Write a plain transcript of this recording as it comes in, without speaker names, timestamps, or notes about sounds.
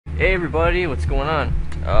Hey everybody, what's going on?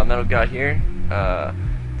 Metal God here.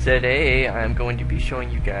 Today I'm going to be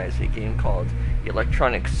showing you guys a game called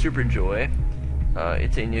Electronic Super Joy.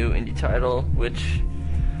 It's a new indie title, which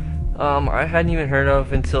I hadn't even heard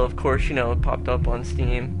of until, of course, you know, it popped up on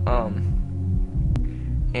Steam.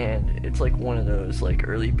 And it's like one of those like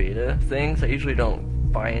early beta things. I usually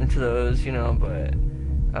don't buy into those, you know, but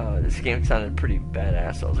this game sounded pretty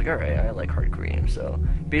badass, so I was like, alright, I like hardcore games. So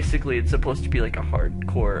basically it's supposed to be like a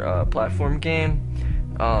hardcore platform game,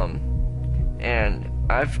 and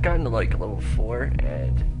I've gotten to like level 4,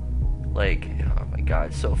 and like, oh my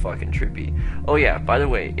god, it's so fucking trippy. Oh yeah, by the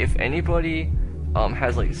way, if anybody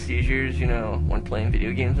has like seizures, you know, when playing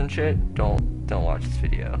video games and shit, don't watch this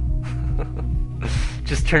video.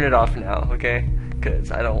 Just turn it off now, okay?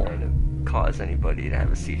 Because I don't want to cause anybody to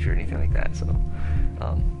have a seizure or anything like that. So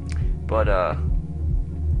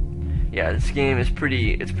yeah, this game is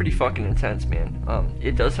pretty fucking intense, man.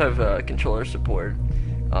 It does have controller support.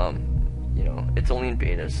 You know, it's only in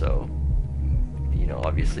beta, so you know,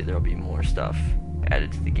 obviously there'll be more stuff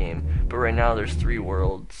added to the game, but right now there's 3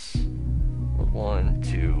 worlds, world 1,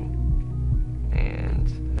 2, and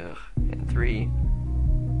 3,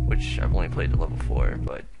 which I've only played to level 4,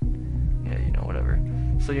 but yeah, you know, whatever.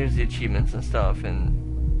 So here's the achievements and stuff, and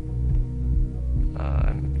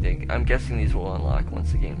I'm guessing these will unlock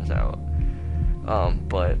once the game is out.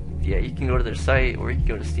 But yeah, you can go to their site, or you can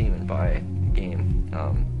go to Steam and buy the game.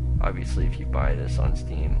 Obviously, if you buy this on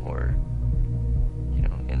Steam or, you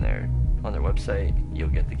know, on their website, you'll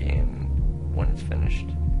get the game when it's finished.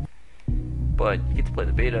 But you get to play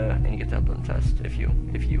the beta, and you get to upload the test if you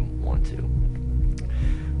want to.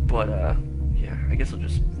 But yeah, I guess I'll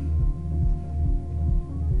just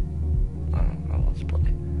I'll just play.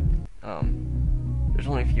 There's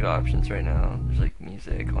only a few options right now. There's like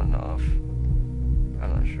music on and off. I'm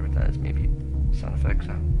not sure what that is. Maybe sound effects.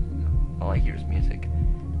 All I hear is music,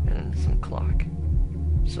 and then some clock.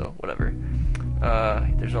 So whatever.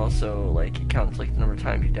 There's also like, it counts like the number of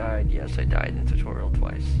times you died. Yes, I died in the tutorial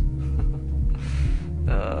twice.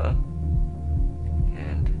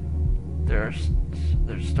 And there's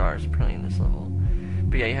stars apparently in this level.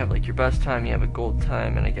 But yeah, you have like your best time, you have a gold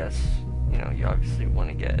time, and I guess, you know, you obviously want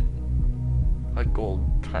to get a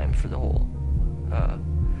gold time for the whole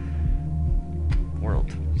world.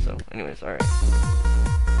 So anyways, alright.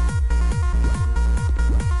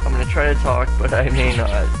 I'm gonna try to talk, but I may not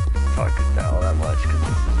talk all that much, because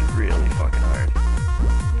this is really fucking hard.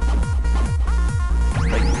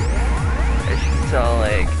 Like, as you can tell,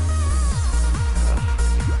 like,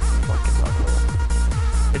 fucking level.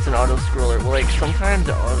 It's an auto-scroller. Well, like, sometimes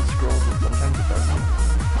it auto-scrolls and sometimes it doesn't.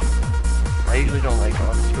 I usually don't like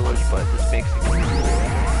auto-scrollers, but this makes it really cool.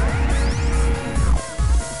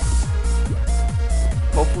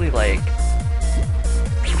 Hopefully, like,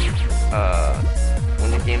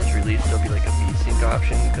 when the game's released, there'll be like a VSync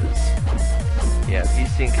option, because, yeah,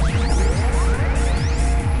 VSync is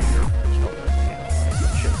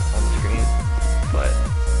just shit on the screen, but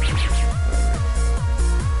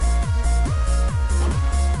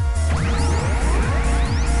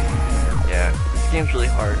yeah, this game's really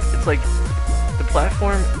hard. It's like, the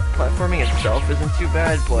platforming itself isn't too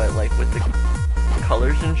bad, but like with the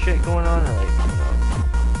colors and shit going on, and like, you know,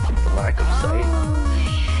 the lack of sight.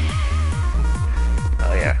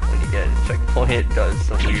 Oh yeah, when you get a checkpoint, it does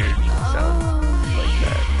some weird sound like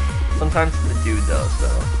that. Sometimes it's the dude though, so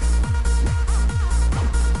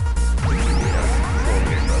you know, it's a little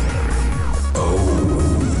weird, but whatever. Oh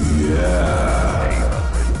yeah. There you go,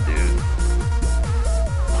 there's the dude.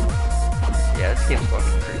 Yeah, this game's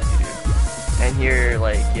fucking crazy, dude. And here,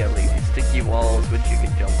 like, you have like these sticky walls which you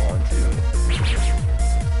can jump onto.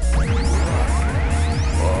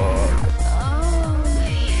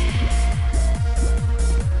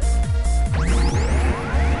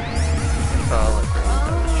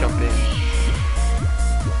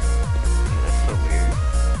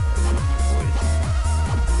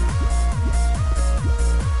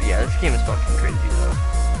 This game is fucking crazy though.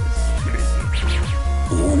 It's crazy.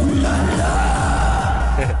 Ooh la la.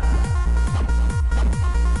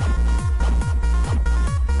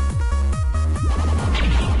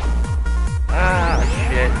 Ah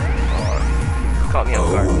shit. Oh, caught me off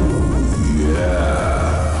guard. Yeah.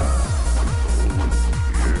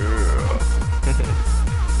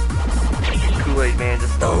 Kool-Aid man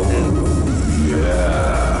just stopped in.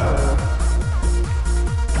 Yeah.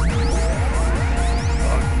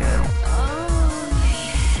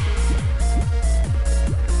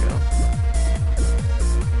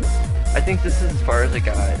 I think this is as far as I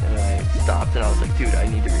got, and I stopped and I was like, dude, I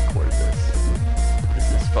need to record this.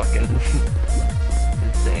 This is fucking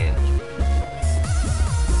insane.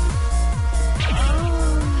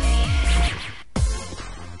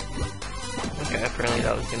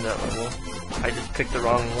 in that level. I just picked the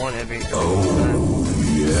wrong one every time. Oh,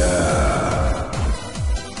 yeah.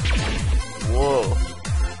 Whoa.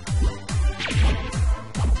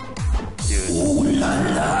 Dude. Ooh la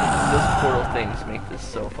la. Those portal things make this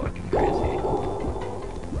so fucking crazy.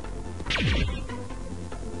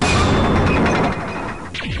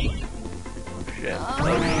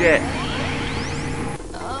 Oh shit.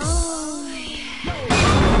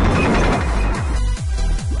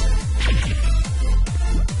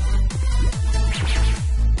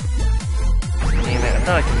 Damn it, I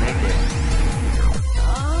thought I could make it.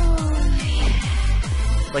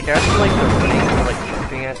 Like, after, like, the running or, like,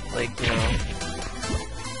 jumping at, like, you know...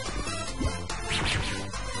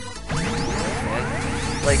 Man,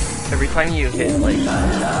 like, every time you hit, like...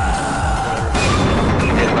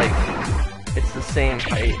 It, like... It's the same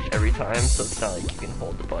height every time, so it's not like you can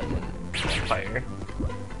hold the button and jump higher.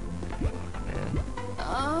 Fuck, man.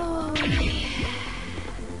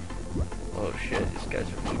 Oh shit, these guys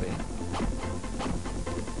are moving.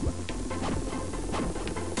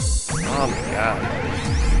 Oh my god.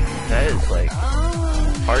 That is like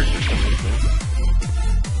hard for some reason.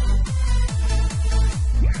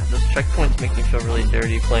 God, those checkpoints make me feel really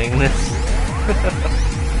dirty playing this.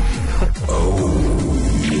 Oh,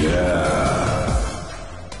 yeah.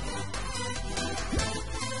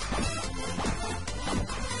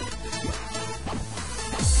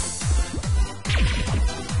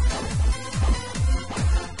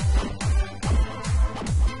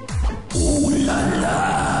 Ooh la la.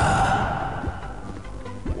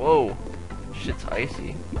 Whoa. Shit's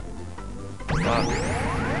icy. Wow.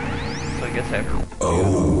 So I guess I have to...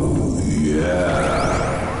 Oh, yeah.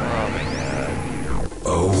 Oh my god.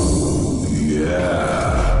 Oh, yeah.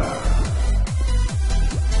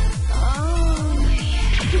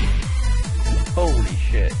 Holy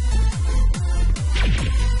shit.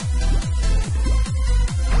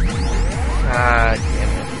 Ah, damn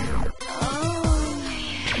it.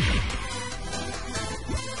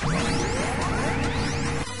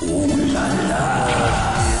 Ooh la la.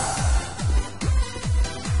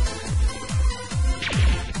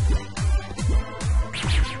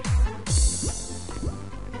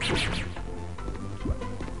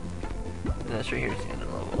 And that's right here is the end of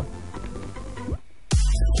the level.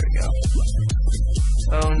 There we go.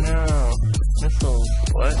 Oh no. Missiles.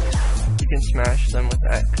 What? You can smash them with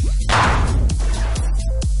X.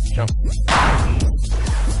 Jump.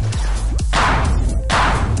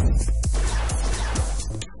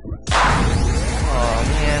 Oh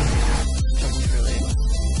man. Jump's really...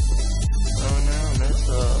 Oh no,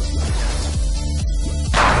 missiles.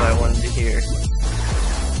 That's what I wanted to hear.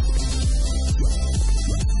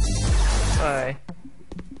 Bye.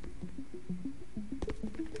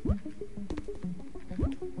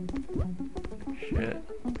 Shit.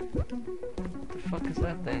 What the fuck is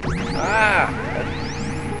that thing? Ah!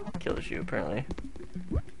 That kills you, apparently.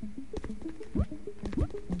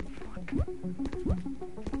 Fuck.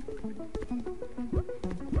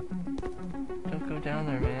 Don't go down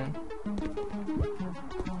there, man.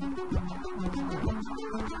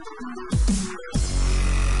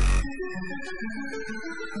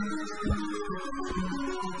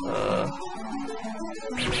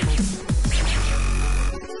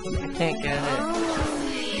 I can't get it.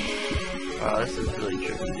 Wow, this is really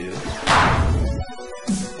tricky, dude.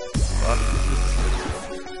 Fuck,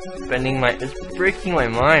 this is bending my... It's breaking my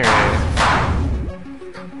mind right now.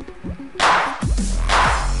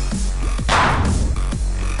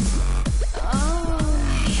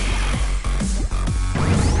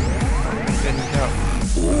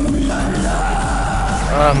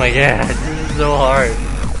 Oh my god, this is so hard.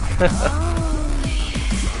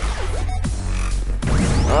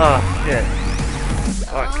 Oh shit.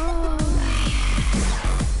 Fuck.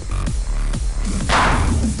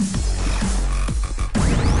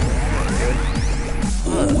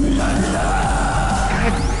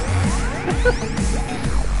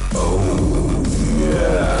 Oh,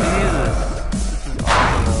 yeah. Jesus. This is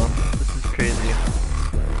awesome though. This is crazy.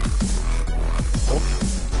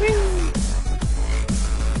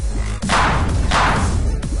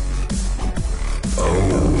 Oh.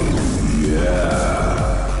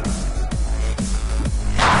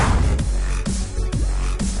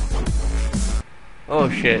 Oh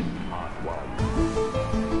shit.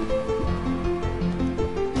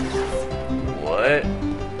 What?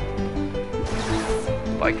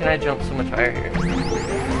 Why can't I jump so much higher here?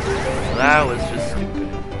 Well, that was just stupid.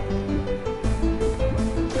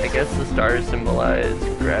 I guess the stars symbolize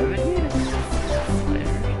gravity?